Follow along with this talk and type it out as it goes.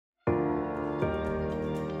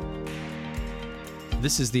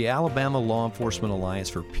This is the Alabama Law Enforcement Alliance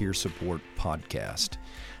for Peer Support podcast.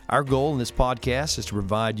 Our goal in this podcast is to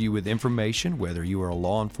provide you with information, whether you are a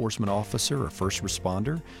law enforcement officer or first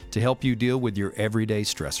responder, to help you deal with your everyday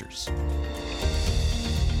stressors.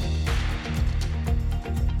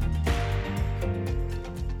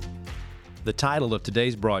 The title of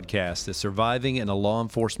today's broadcast is Surviving in a Law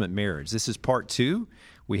Enforcement Marriage. This is part 2.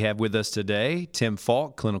 We have with us today Tim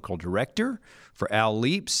Falk, Clinical Director for Al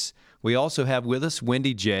Leaps. We also have with us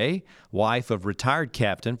Wendy J., wife of retired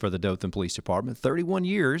captain for the Dothan Police Department, 31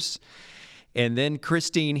 years. And then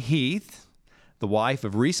Christine Heath, the wife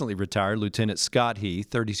of recently retired Lieutenant Scott Heath,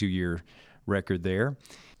 32-year record there.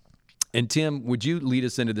 And Tim, would you lead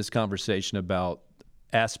us into this conversation about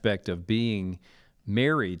aspect of being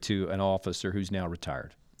married to an officer who's now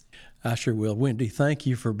retired? I sure will. Wendy, thank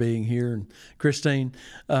you for being here. And Christine,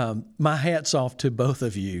 my hat's off to both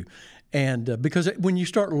of you. And because when you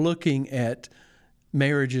start looking at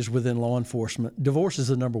marriages within law enforcement, divorce is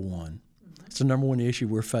the number one. It's the number one issue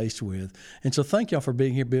we're faced with. And so thank y'all for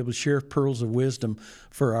being here, be able to share pearls of wisdom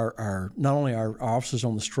for our not only our officers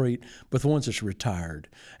on the street, but the ones that's retired.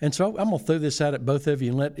 And so I'm going to throw this out at both of you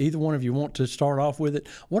and let either one of you want to start off with it.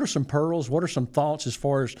 What are some pearls? What are some thoughts as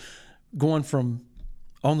far as going from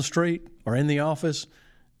on the street or in the office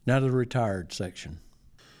now to the retired section?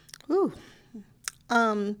 Ooh.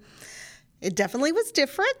 It definitely was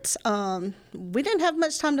different. We didn't have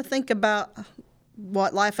much time to think about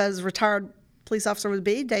what life as a retired police officer would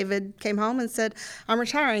be. David came home and said, I'm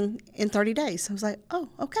retiring in 30 days. I was like, oh,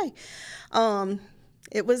 okay.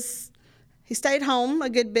 He stayed home a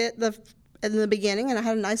good bit in the beginning, and I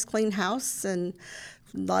had a nice clean house and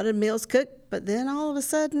a lot of meals cooked. But then all of a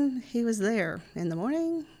sudden, he was there in the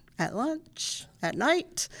morning, at lunch, at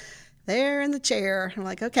night, there in the chair. I'm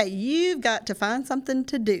like, okay, you've got to find something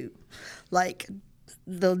to do. Like,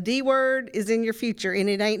 the D word is in your future, and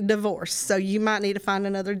it ain't divorce, so you might need to find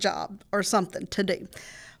another job or something to do.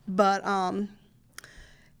 But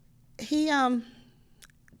he,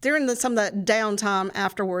 during some of that downtime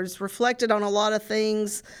afterwards, reflected on a lot of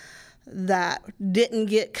things that didn't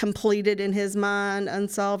get completed in his mind,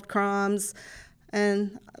 unsolved crimes,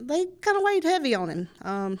 and they kind of weighed heavy on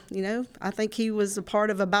him. I think he was a part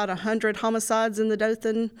of about 100 homicides in the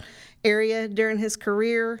Dothan area during his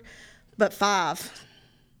career, but 5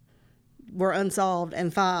 were unsolved,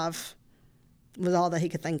 and 5 was all that he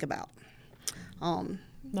could think about.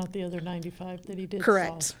 Not the other 95 that he did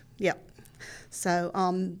Correct. solve. Yep. So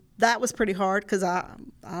that was pretty hard because I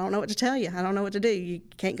don't know what to tell you. I don't know what to do. You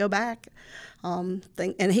can't go back. And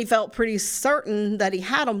he felt pretty certain that he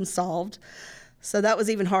had them solved. So that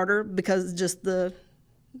was even harder because just the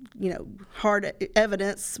hard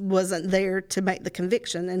evidence wasn't there to make the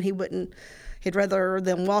conviction, and he'd rather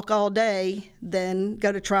them walk all day than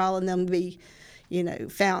go to trial and them be,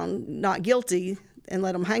 found not guilty and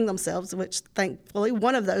let them hang themselves, which thankfully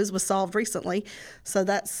one of those was solved recently. So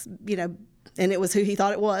that's, and it was who he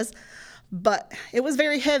thought it was. But it was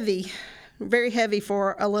very heavy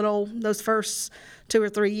for those first 2 or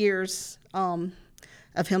 3 years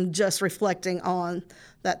of him just reflecting on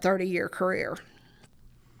that 30-year career.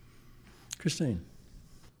 Christine.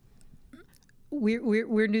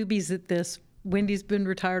 We're newbies at this. Wendy's been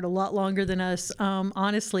retired a lot longer than us.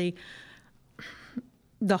 Honestly,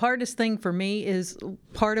 the hardest thing for me is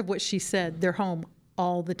part of what she said. They're home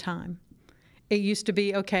all the time. It used to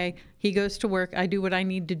be, okay, he goes to work, I do what I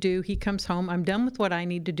need to do, he comes home, I'm done with what I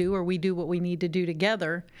need to do, or we do what we need to do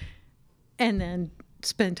together, and then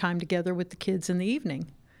spend time together with the kids in the evening.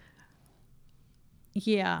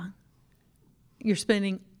 Yeah, you're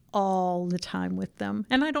spending all the time with them.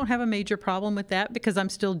 And I don't have a major problem with that because I'm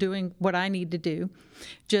still doing what I need to do.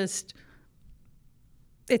 Just,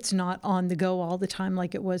 it's not on the go all the time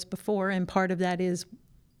like it was before. And part of that is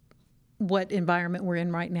what environment we're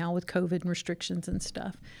in right now with COVID and restrictions and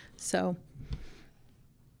stuff. So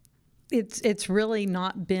it's really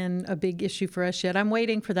not been a big issue for us yet. I'm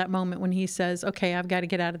waiting for that moment when he says, okay, I've got to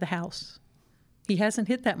get out of the house. He hasn't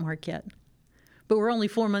hit that mark yet. But we're only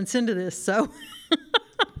 4 months into this, so...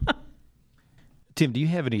 Tim, do you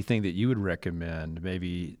have anything that you would recommend,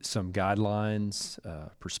 maybe some guidelines,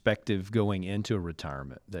 perspective going into a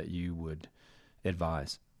retirement that you would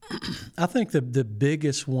advise? I think the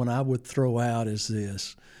biggest one I would throw out is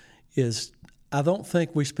this, I don't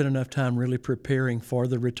think we spend enough time really preparing for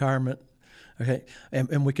the retirement. Okay,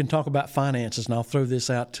 and we can talk about finances, and I'll throw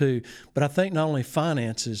this out too. But I think not only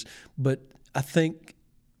finances, but I think,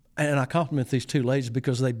 and I compliment these two ladies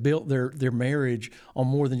because they built their marriage on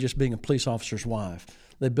more than just being a police officer's wife.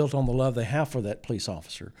 They built on the love they have for that police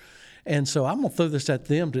officer. And so I'm going to throw this at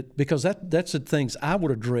them because that's the things I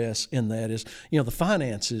would address in that is, the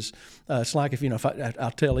finances. It's like if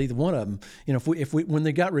I'll tell either one of them, if we when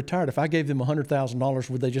they got retired, if I gave them $100,000,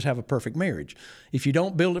 would they just have a perfect marriage? If you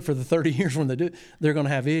don't build it for the 30 years when they do, they're going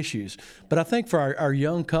to have issues. But I think for our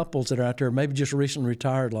young couples that are out there, maybe just recently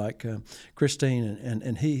retired, like Christine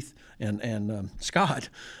and Heath and Scott,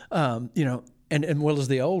 and well as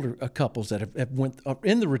the older couples that have went up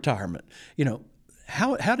in the retirement,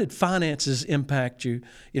 how did finances impact you,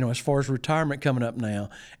 as far as retirement coming up now?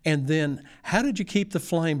 And then how did you keep the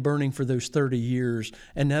flame burning for those 30 years?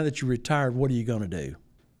 And now that you're retired, what are you going to do?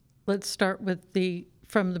 Let's start with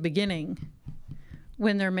from the beginning,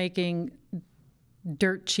 when they're making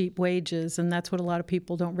dirt cheap wages, and that's what a lot of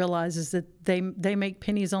people don't realize is that they make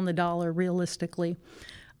pennies on the dollar realistically.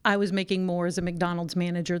 I was making more as a McDonald's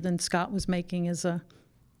manager than Scott was making as a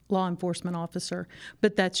law enforcement officer,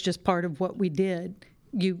 but that's just part of what we did.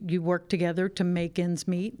 You work together to make ends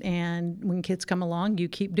meet, and when kids come along, you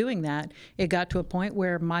keep doing that. It got to a point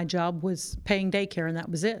where my job was paying daycare, and that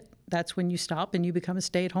was it. That's when you stop and you become a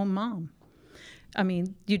stay-at-home mom. I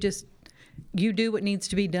mean, you do what needs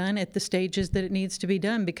to be done at the stages that it needs to be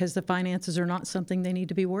done, because the finances are not something they need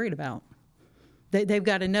to be worried about. They've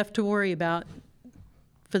got enough to worry about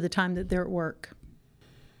for the time that they're at work.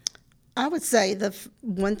 I would say the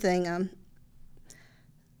one thing,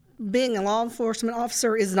 being a law enforcement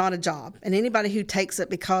officer is not a job. And anybody who takes it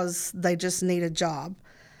because they just need a job,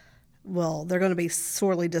 well, they're going to be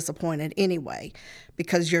sorely disappointed anyway,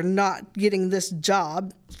 because you're not getting this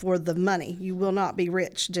job for the money. You will not be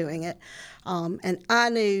rich doing it. And I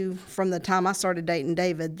knew from the time I started dating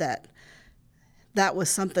David that was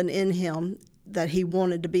something in him, that he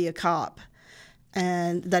wanted to be a cop,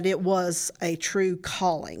 and that it was a true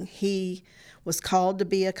calling. He was called to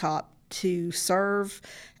be a cop, to serve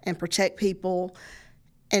and protect people,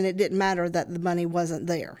 and it didn't matter that the money wasn't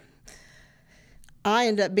there. I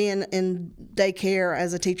ended up being in daycare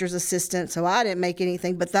as a teacher's assistant, so I didn't make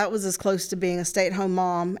anything, but that was as close to being a stay-at-home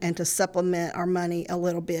mom and to supplement our money a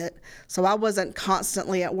little bit. So I wasn't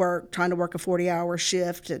constantly at work trying to work a 40-hour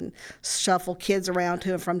shift and shuffle kids around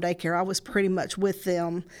to and from daycare. I was pretty much with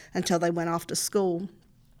them until they went off to school.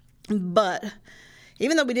 But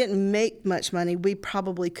even though we didn't make much money, we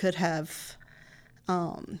probably could have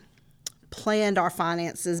planned our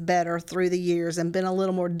finances better through the years and been a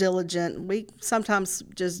little more diligent. We sometimes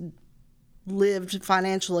just lived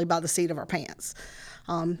financially by the seat of our pants.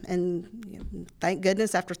 And thank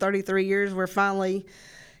goodness after 33 years, we're finally,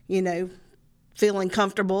 feeling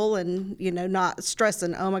comfortable and, not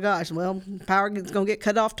stressing, oh my gosh, well, power is going to get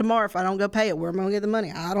cut off tomorrow if I don't go pay it. Where am I going to get the money?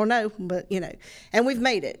 I don't know, but, and we've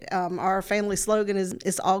made it. Our family slogan is,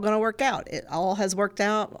 it's all going to work out. It all has worked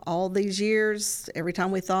out all these years. Every time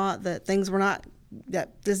we thought that things were not,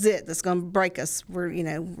 that this is it, that's going to break us, we're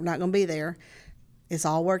not going to be there. It's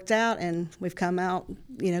all worked out, and we've come out,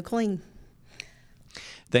 clean.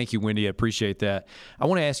 Thank you, Wendy. I appreciate that. I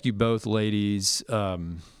want to ask you both ladies,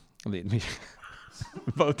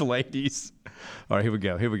 both ladies. All right, here we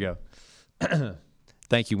go.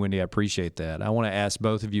 Thank you, Wendy. I appreciate that. I want to ask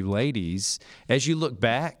both of you ladies, as you look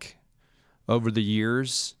back over the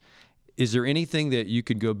years, is there anything that you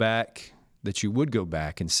would go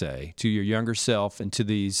back and say to your younger self and to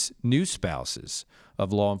these new spouses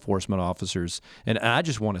of law enforcement officers? And I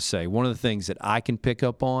just want to say, one of the things that I can pick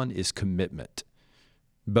up on is commitment.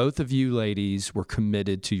 Both of you ladies were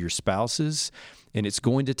committed to your spouses, and it's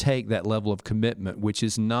going to take that level of commitment, which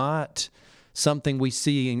is not something we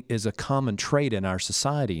see as a common trait in our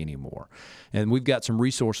society anymore. And we've got some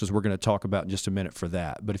resources we're going to talk about in just a minute for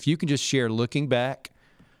that. But if you can just share, looking back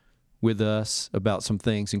with us, about some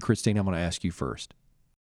things. And Christine, I'm going to ask you first.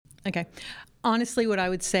 Okay. Honestly, what I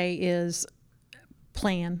would say is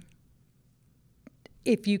plan.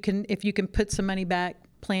 If you can put some money back,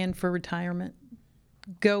 plan for retirement.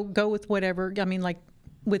 Go with whatever. I mean, like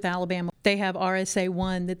with Alabama, they have RSA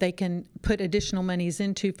 1 that they can put additional monies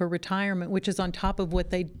into for retirement, which is on top of what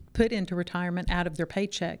they put into retirement out of their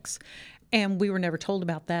paychecks. And we were never told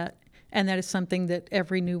about that. And that is something that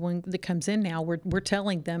every new one that comes in now, we're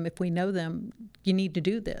telling them, if we know them, you need to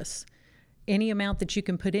do this. Any amount that you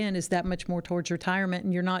can put in is that much more towards retirement,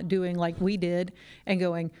 and you're not doing like we did and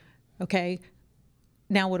going, okay,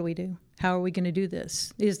 now what do we do? How are we going to do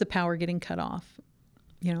this? Is the power getting cut off?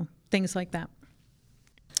 Things like that.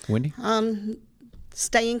 Wendy?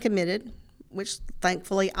 Staying committed, which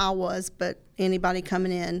thankfully I was, but anybody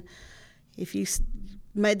coming in, if you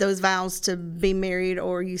made those vows to be married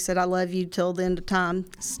or you said I love you till the end of time,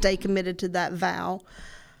 stay committed to that vow.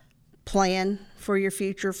 Plan for your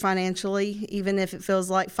future financially, even if it feels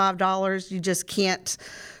like $5, you just can't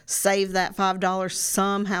save that $5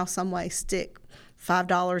 somehow, some way, stick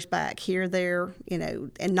 $5 back here, there,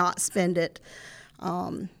 and not spend it.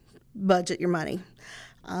 Budget your money.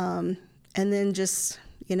 And then just,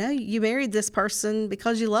 you married this person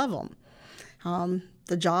because you love them.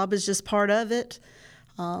 The job is just part of it.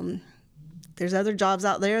 There's other jobs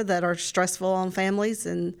out there that are stressful on families,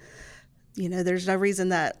 and, there's no reason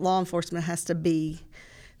that law enforcement has to be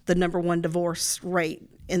the number one divorce rate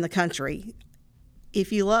in the country.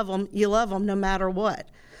 If you love them no matter what.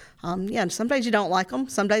 Some days you don't like them.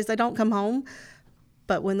 Some days they don't come home.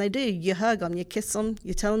 But when they do, you hug them, you kiss them,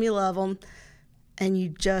 you tell them you love them, and you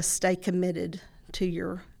just stay committed to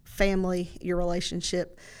your family, your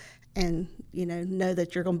relationship, and, know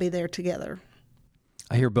that you're going to be there together.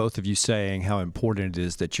 I hear both of you saying how important it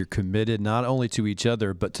is that you're committed not only to each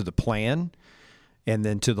other, but to the plan and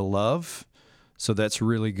then to the love. So that's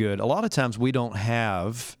really good. A lot of times we don't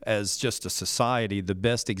have, as just a society, the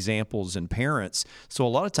best examples in parents. So a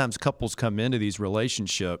lot of times couples come into these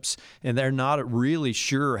relationships and they're not really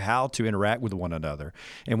sure how to interact with one another.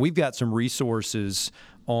 And we've got some resources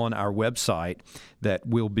on our website that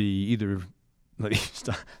will be either...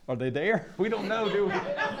 Are they there? We don't know, do we?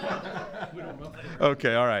 We don't know.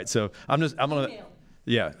 Okay, all right. So I'm going to...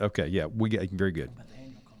 Yeah, okay, yeah. We got very good.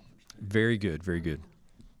 Very good, very good.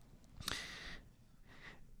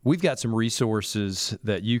 We've got some resources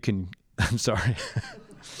that you can, I'm sorry.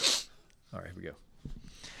 All right, here we go.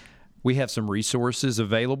 We have some resources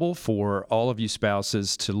available for all of you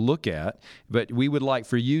spouses to look at, but we would like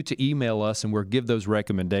for you to email us and we'll give those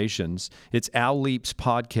recommendations. It's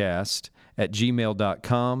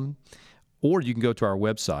alleapspodcast@gmail.com, or you can go to our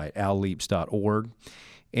website, alleaps.org.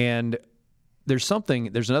 And there's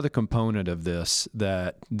another component of this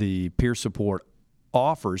that the peer support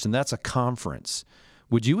offers, and that's a conference.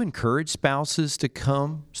 Would you encourage spouses to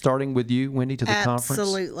come, starting with you, Wendy, to the conference?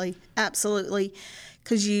 Absolutely.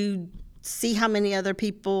 Because you see how many other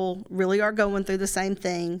people really are going through the same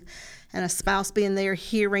thing. And a spouse being there,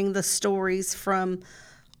 hearing the stories from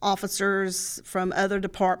officers from other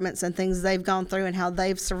departments and things they've gone through and how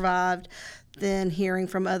they've survived, then hearing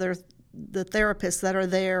from the therapists that are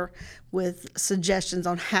there with suggestions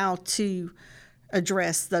on how to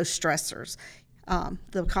address those stressors.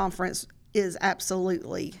 The conference is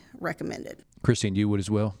absolutely recommended. Christine, you would as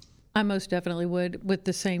well? I most definitely would, with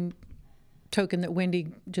the same token that Wendy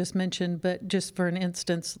just mentioned. But just for an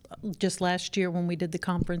instance, just last year when we did the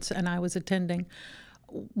conference and I was attending,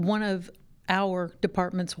 one of our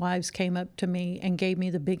department's wives came up to me and gave me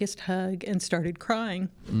the biggest hug and started crying.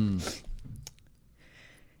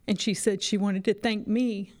 And she said she wanted to thank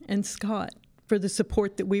me and Scott for the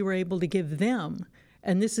support that we were able to give them.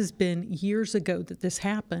 And this has been years ago that this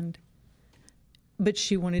happened. But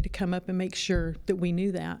she wanted to come up and make sure that we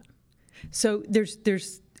knew that. So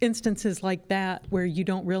there's instances like that where you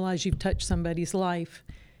don't realize you've touched somebody's life,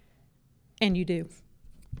 and you do.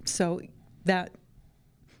 So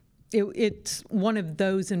it's one of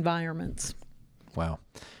those environments. Wow.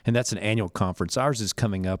 And that's an annual conference. Ours is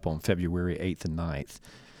coming up on February 8th and 9th.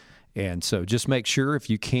 And so just make sure, if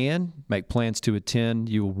you can, make plans to attend.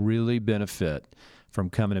 You will really benefit from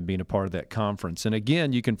coming and being a part of that conference. And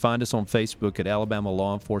again, you can find us on Facebook at Alabama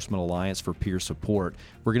Law Enforcement Alliance for Peer Support.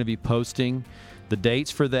 We're going to be posting the dates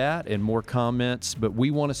for that and more comments, but we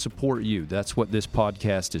want to support you. That's what this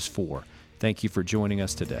podcast is for. Thank you for joining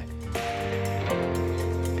us today.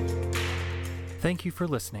 Thank you for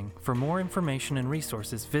listening. For more information and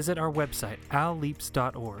resources, visit our website,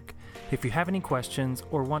 alleaps.org. If you have any questions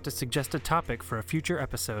or want to suggest a topic for a future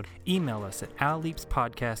episode, email us at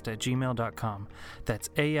alleapspodcast@gmail.com. That's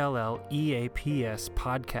ALLEAPS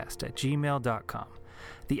podcast@gmail.com.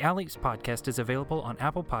 The Alleaps Podcast is available on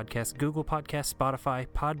Apple Podcasts, Google Podcasts, Spotify,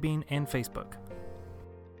 Podbean, and Facebook.